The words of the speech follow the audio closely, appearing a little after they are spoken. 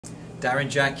Darren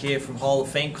Jack here from Hall of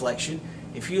Fame Collection.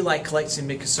 If you like collecting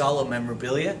Mika Salo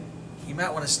memorabilia, you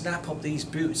might want to snap up these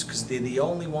boots because they're the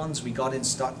only ones we got in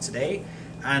stock today,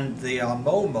 and they are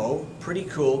Momo, pretty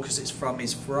cool because it's from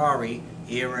his Ferrari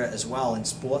era as well in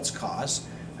sports cars.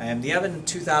 They have a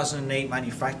 2008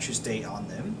 manufacturer's date on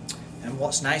them, and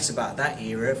what's nice about that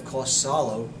era, of course,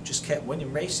 Salo just kept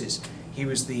winning races. He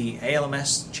was the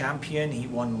ALMS champion, he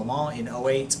won Le Mans in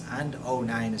 08 and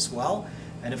 09 as well,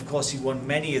 and of course he won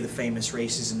many of the famous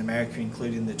races in America,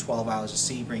 including the 12 Hours of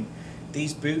Sebring.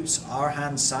 These boots are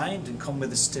hand signed and come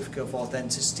with a certificate of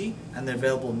authenticity, and they're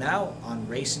available now on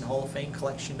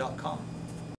RacingHallOfFameCollection.com.